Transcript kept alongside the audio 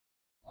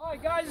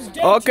Alright guys, it's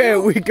day Okay,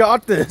 2. we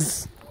got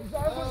this.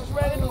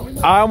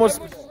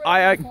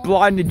 I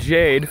blinded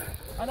Jade.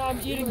 And I'm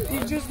eating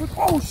peaches with.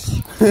 Oh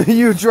shit!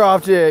 You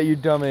dropped it, you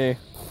dummy.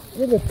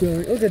 Look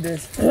at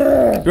this.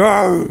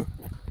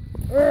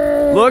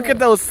 Look at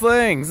those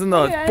things in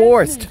the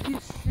forest.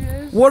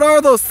 What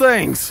are those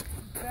things?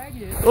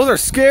 Those are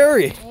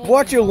scary.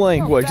 Watch your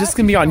language. This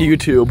can be on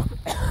YouTube.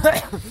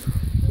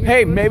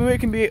 Hey, maybe we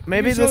can be.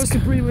 Maybe this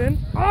can pre-win.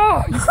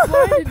 Oh, you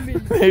blinded me.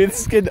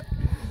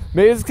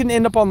 Maybe this can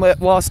end up on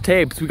lost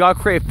tapes. We gotta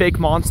create a fake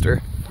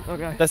monster.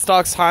 Okay. That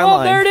stalks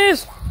Highline. Oh, there it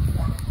is.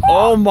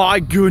 Oh my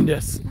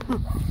goodness.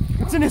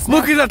 It's in its.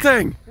 Look at that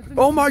thing.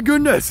 Oh my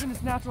goodness. It's in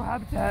its natural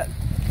habitat.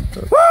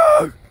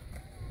 Woo!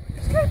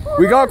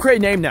 We gotta create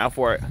a name now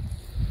for it.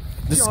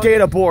 The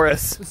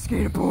Skataboris. The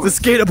Skataboris. The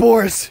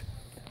Skataboris.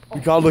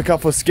 We gotta look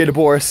out for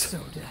Skataboris. So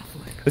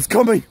definitely. It's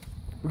coming.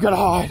 We gotta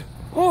hide.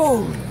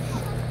 Oh.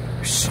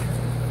 Shh.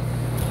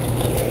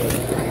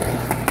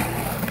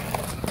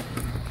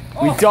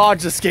 We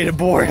dodged the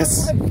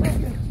Skataboris.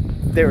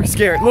 They were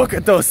scared. Look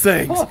at those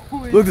things. Look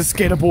at the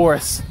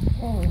Skataboris.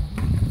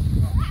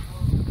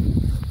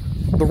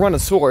 The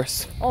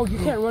Rhinoceros. Oh, you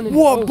can't run in.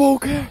 What,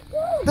 Boca?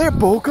 They're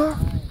Boca?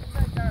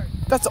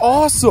 That's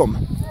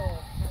awesome.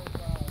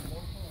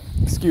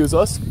 Excuse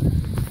us.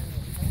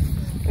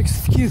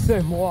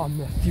 Excusez-moi,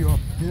 monsieur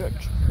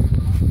bitch.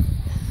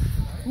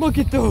 Look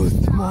at those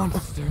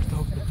monsters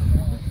over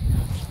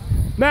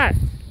there.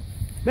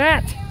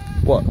 Matt!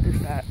 What? You're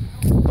fat.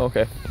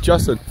 Okay.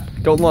 Justin,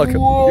 don't look.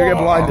 Whoa. You're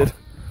getting blinded.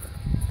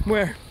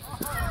 Where?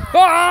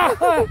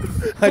 Ah!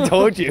 I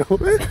told you.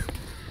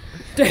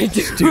 Day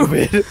 2.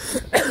 Stupid.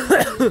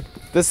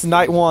 This is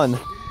night 1,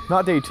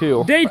 not day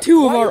 2. Day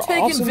 2 of our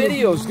taking awesome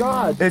videos,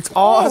 God. It's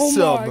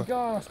awesome. Oh my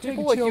gosh, take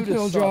a chill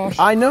pill, Josh.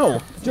 I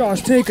know.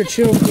 Josh, take a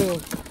chill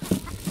pill.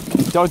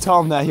 Don't tell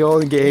him that, he'll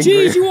only get angry.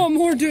 Jeez, you want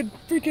more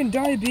freaking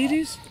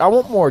diabetes? I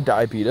want more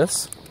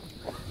diabetes.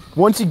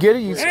 Once you get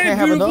it, you just can't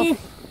have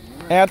enough.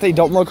 Anthony,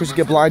 don't look or you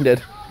get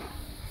blinded.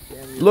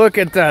 Look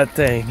at that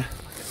thing.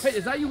 Hey,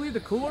 is that you leave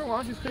the cooler? Why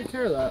don't you just take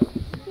care of that?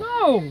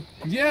 No.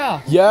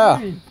 Yeah. Yeah.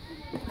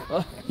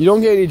 You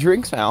don't get any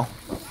drinks now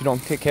if you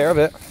don't take care of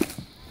it.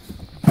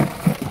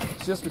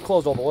 It's just be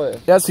closed all the way.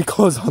 It has to be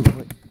closed all the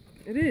way.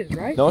 It is,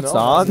 right? No, it's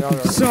not. No.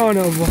 Son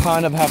of a...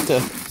 Kind of have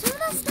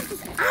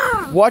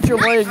to... Watch your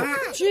leg.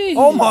 Jeez.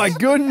 Oh my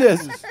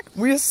goodness.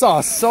 We just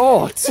saw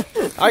salt.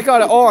 I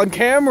got it all on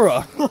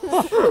camera.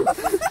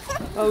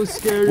 That was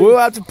scary.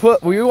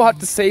 We will have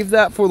to save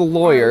that for the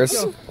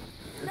lawyers.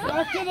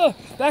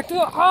 Back to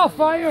the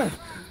fire.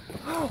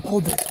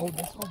 Hold this.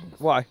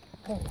 Why?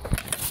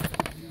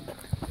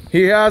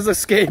 He has a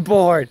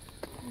skateboard.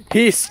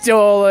 He's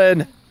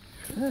stolen.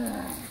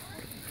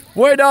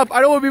 Wait up,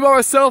 I don't want to be by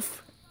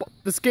myself.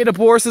 The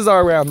Skataborses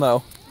are around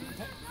though.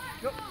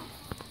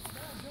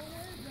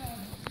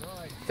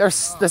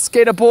 There's the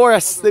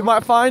Skataboris. They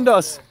might find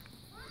us.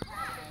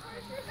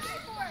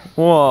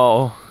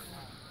 Whoa.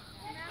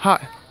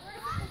 Hi.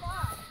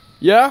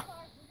 Yeah?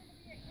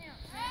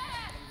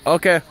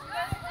 Okay.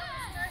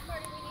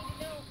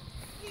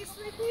 Hey,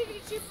 Sleepy,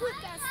 did you put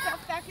that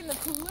stuff back in the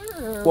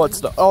cooler? What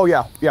stuff? Oh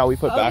yeah. Yeah, we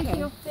put it back. Thank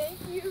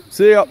you.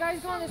 See ya. You guys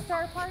going to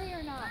start a party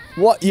or not?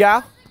 What?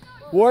 Yeah.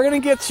 We're gonna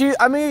get cheese.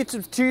 I'm gonna eat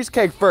some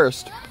cheesecake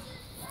first.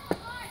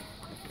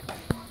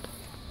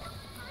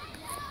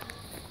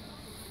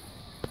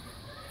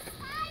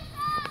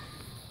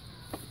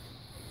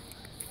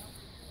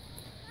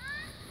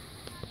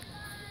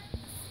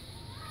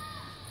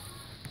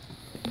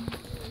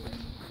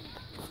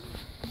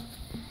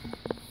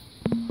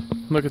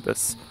 Look at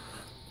this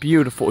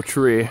beautiful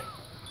tree.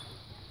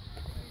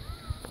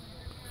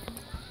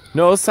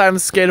 No sign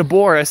of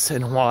Skataboris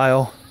in a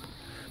while.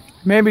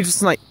 Maybe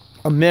just like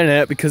a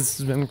minute because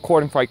it's been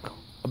recording for like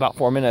about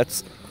 4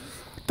 minutes.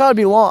 I thought it'd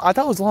be long. I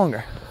thought it was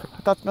longer. I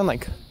thought it'd been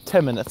like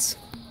 10 minutes.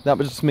 That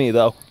was just me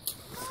though.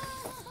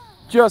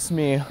 Just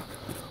me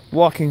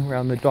walking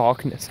around the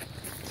darkness.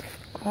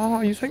 Oh,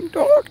 you think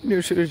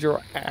darkness is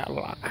your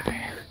ally?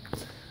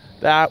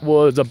 That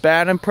was a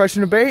bad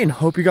impression of Bane.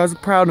 Hope you guys are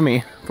proud of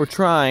me for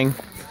trying.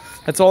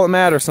 That's all that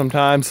matters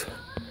sometimes.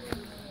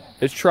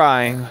 It's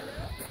trying.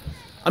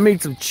 I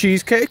made some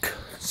cheesecake,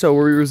 so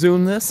we'll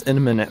resume this in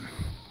a minute.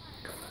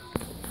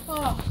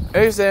 Oh.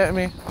 Hey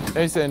Sammy.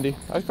 Hey Sandy.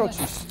 I brought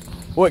cheese.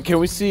 What, can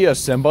we see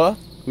Simba?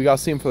 We gotta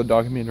see him for the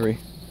documentary.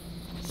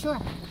 Sure.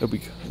 It'll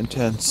be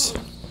intense.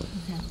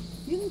 Okay.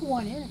 You can go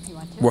on in if you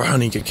want to. We're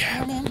hunting a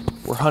cat. Go on in.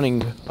 We're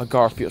hunting a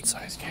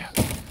Garfield-sized cat.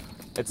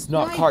 It's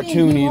not The only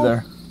cartoon thing,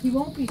 either. He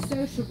won't be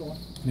sociable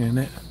Isn't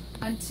it?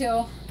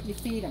 until you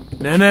feed him.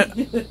 Isn't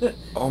it?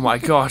 Oh my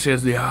gosh,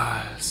 there's the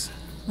eyes.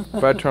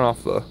 Better turn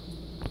off the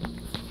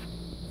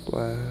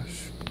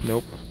flash.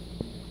 Nope.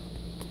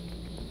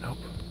 Nope.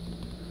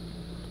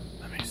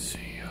 Let me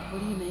see.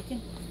 What are you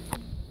making?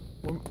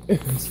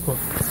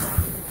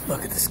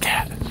 Look at this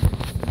cat.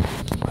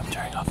 I'm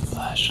turning off the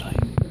flashlight.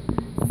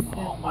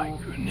 Oh my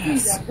goodness.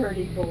 He's a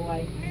pretty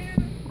boy.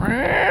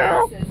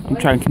 I'm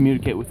trying to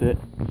communicate with it.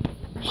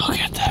 Look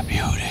at that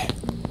beauty.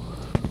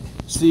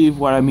 See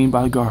what I mean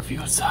by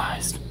Garfield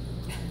sized.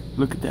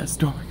 Look at that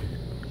stomach.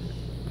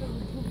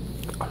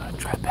 I'm gonna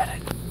try to pet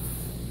it.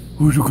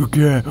 Who's a good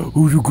cat?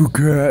 Who's a good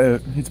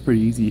cat? It's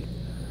pretty easy.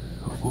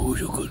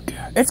 Who's a good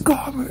cat? It's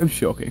Garfield. I'm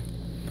joking.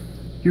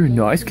 You're a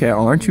nice cat,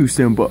 aren't you,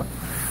 Simba?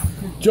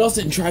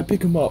 Justin, try to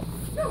pick him up.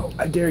 No.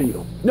 I dare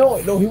you. No,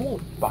 he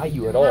won't bite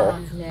you at all.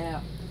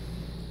 No.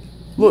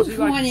 Look.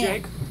 Come on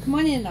in. Come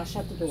on in and I'll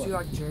shut the door. Do you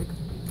like Jake?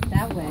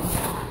 That way.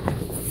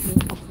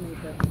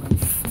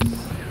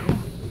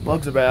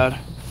 Bugs are bad.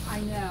 I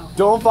know.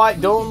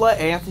 Don't let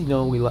Anthony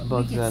know we let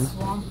bugs We get in.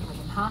 swamped with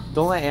them, huh?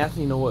 Don't let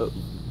Anthony know what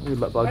we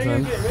let bugs How are you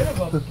in. gonna get rid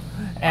of them?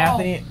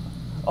 Anthony.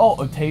 Oh,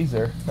 a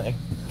taser thing.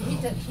 He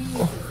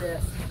uses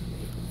this.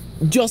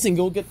 Justin,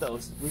 go get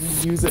those. We need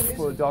to use it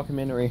for a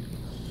documentary.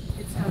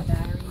 It's got a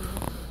battery in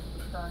it.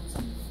 It burns.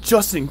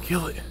 Justin,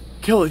 kill it.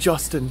 Kill it,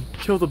 Justin.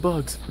 Kill the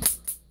bugs.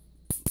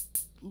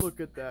 Look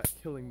at that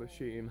killing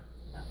machine.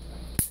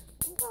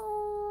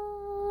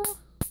 When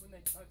they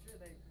touch it,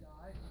 they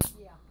die.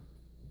 Yeah.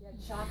 Yeah, it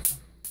shocks them.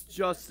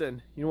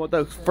 Justin, you know what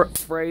the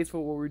phrase for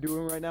what we're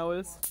doing right now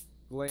is?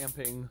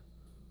 Glamping.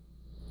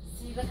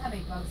 See, look how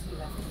many bugs we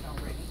left in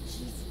already.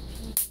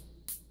 Jeez.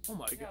 Oh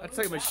my god, that's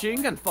like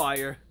machine gun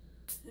fire.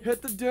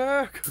 Hit the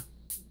deck.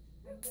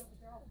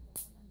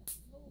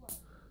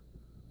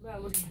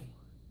 Man, look at me.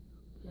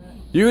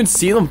 You can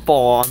see them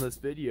fall on this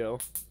video.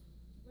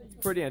 It's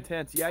pretty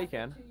intense. Yeah, you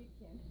can.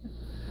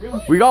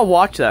 We gotta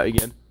watch that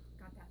again.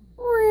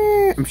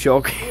 I'm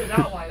joking. Look at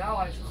that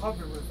light's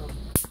covered with them.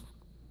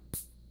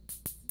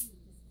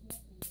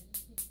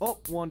 Oh,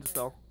 one just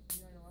fell.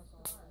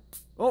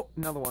 Oh,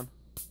 another one.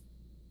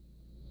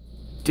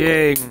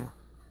 Dang.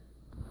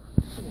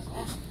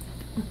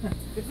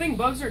 Good thing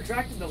bugs are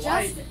attracted to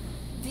light.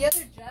 The other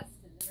Justin,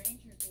 the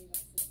ranger gave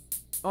us this.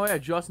 Oh yeah,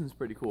 Justin's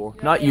pretty cool.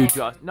 Yeah, Not yeah. you,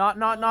 Justin.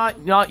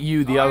 Not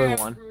you. The Oh, other yeah,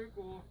 one. pretty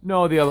cool.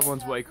 No, the other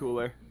one's way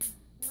cooler.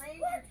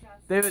 Ranger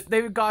Justin.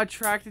 They got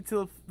attracted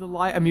to the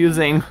light I'm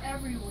using.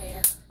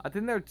 Everywhere. I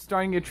think they're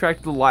starting to get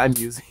attracted to the light I'm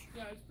using.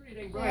 Yeah, it's pretty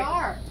dang They bright.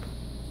 are.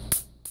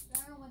 I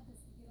don't want this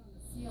to get on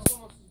the seal. It's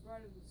almost as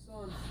bright as the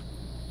sun.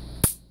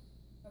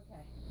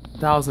 Okay.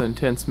 That was an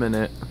intense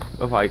minute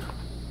of like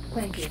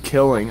Thank you.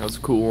 killing. That was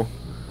cool.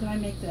 Did I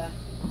make the...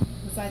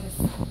 Was I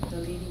the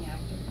leading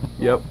actor?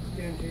 Yep.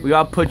 We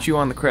gotta put you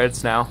on the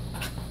credits now.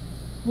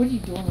 What are you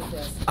doing with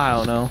this? I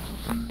don't know.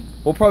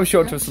 We'll probably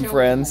show it to Don't some show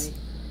friends. anybody.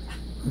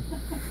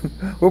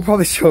 We'll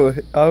probably show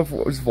it. I'll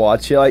just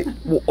watch it. Like,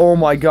 oh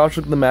my gosh,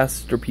 look at the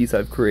masterpiece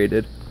I've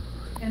created.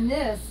 And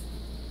this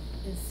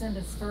is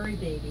Simba's furry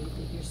baby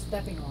that you're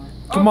stepping on.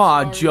 Come Oh,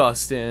 on, sorry.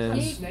 Justin.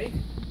 He- Snake?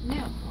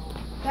 No.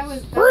 That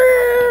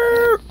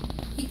was...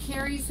 He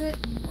carries it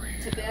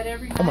to bed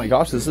every night. Oh my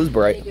gosh, this is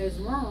bright. And he goes...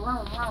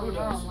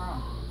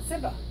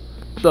 Simba.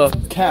 The Has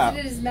it cat.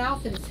 in his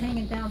mouth and it's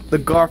hanging down. The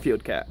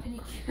Garfield cat. And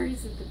he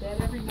carries it to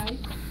bed every night.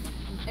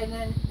 And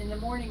then in the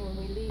morning when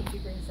we leave, he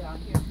brings it out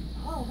here.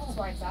 Oh, that's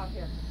why it's out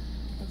here.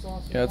 That's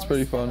awesome. Yeah, it's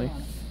pretty funny.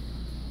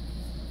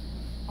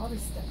 Always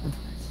step on it.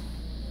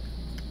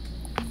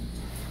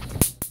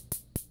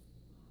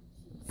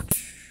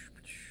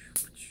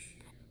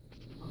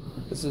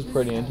 This is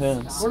pretty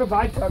intense. What if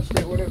I touched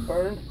it? Would it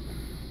burn?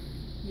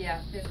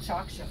 Yeah, it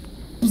shocks you.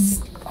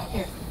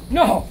 Here,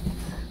 No!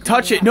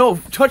 Touch it. No,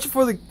 touch it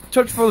for the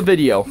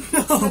video.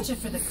 touch it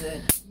for the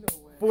good.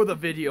 For the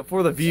video,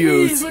 for the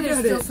views. See, Look there's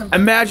at still it. some...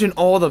 Imagine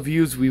all the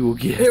views we will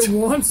It get.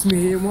 wants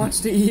me. It wants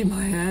to eat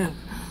my hand.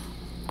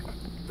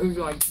 It was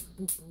like...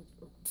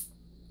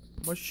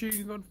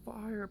 Machine gun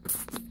fire.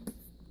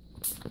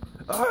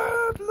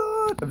 Ah,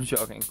 blood. I'm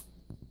joking.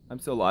 I'm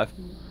still alive.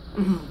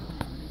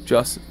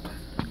 Justin,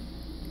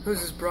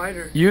 Who's is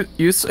brighter?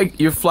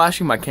 you're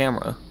flashing my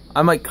camera.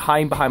 I'm like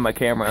hiding behind my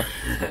camera.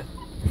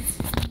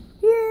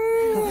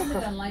 Simba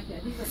doesn't like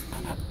it. He was...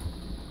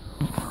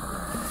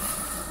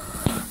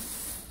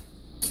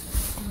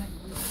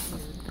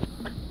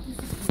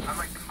 I'm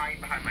like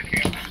hiding behind my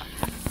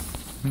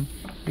camera.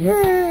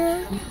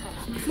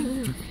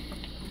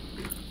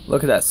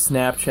 Look at that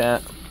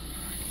Snapchat.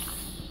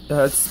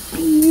 That's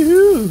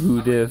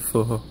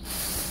beautiful.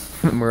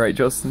 Am I right,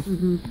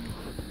 Justin?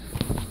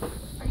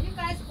 Are you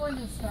guys going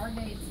to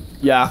Stargaze?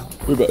 Yeah,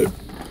 we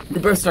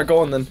better start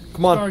going then.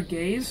 Come on,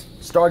 Stargaze?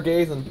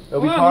 stargazing.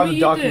 It'll be Wow, part let of me the eat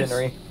this.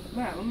 documentary.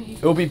 Matt, let me eat.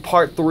 It'll be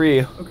part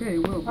 3. Okay,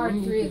 well, Part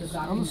let me 3 eat of the this.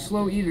 I'm a documentary.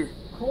 slow eater.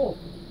 Cool.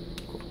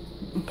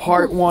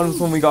 Part 1 is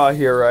when we got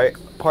here, right?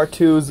 Part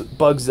 2 is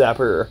Bug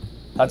Zapper.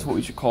 That's what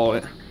we should call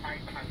it.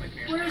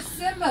 Where's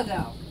Simba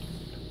though?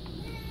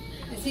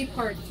 Is he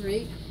part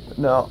 3?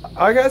 No,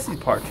 I guess he's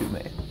part 2,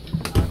 mate.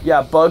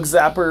 Yeah, Bug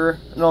Zapper.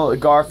 No,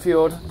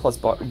 Garfield plus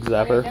Bug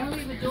Zapper. Don't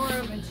leave the door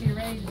open until you're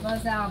ready to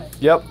buzz out it.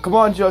 Yep, come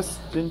on,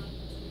 Justin.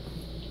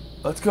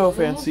 Let's go,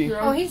 Fancy.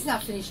 Oh, he's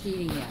not finished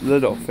eating yet.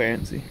 Little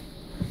Fancy.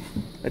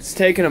 It's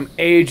taken him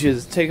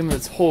ages. It's taken him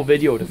this whole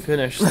video to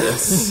finish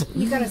this.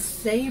 You gotta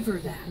savor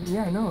that.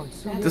 Yeah, I know. It's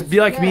so That's good. Just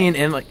be like me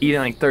and like eating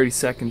like 30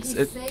 seconds.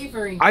 He's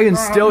savoring. I can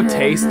still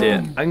taste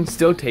it. I can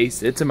still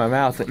taste it. It's in my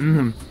mouth. Like,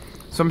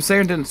 So I'm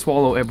saying I didn't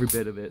swallow every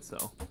bit of it,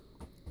 so.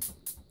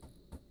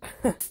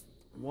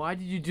 Why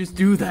did you just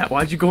do that?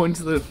 Why'd you go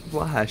into the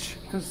flash?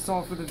 Because it's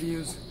all for the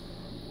views.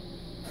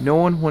 No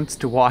one wants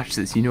to watch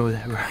this, you know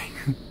that, right?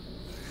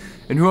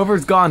 And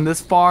whoever's gone this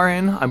far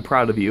in, I'm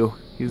proud of you.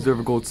 You deserve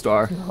a gold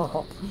star.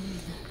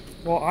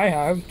 Well, I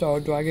have, so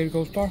do I get a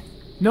gold star?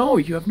 No,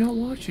 you have not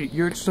watched it.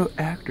 You're just an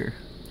actor.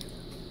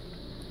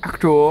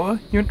 Actor?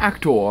 You're an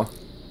actor.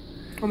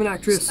 I'm an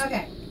actress.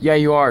 Okay, Yeah,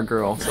 you are,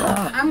 girl. So.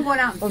 I'm going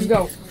out and Let's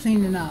go.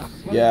 cleaning up.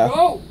 Yeah.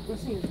 Oh!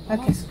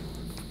 Okay.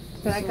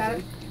 But I got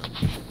it.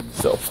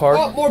 So part.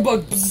 Oh, more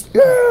bugs.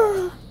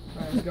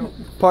 Let's go.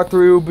 Part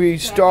 3 will be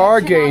But I gotta turn off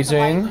the light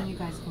stargazing. when you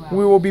guys go out.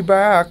 We will be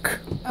back.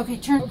 Okay,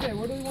 turn. Okay,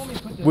 where do we want me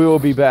to put this? We will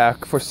be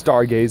back for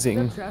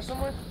stargazing. Trash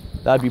somewhere?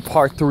 That'd be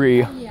part 3.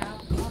 Yeah.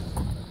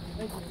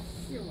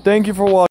 Thank you for watching.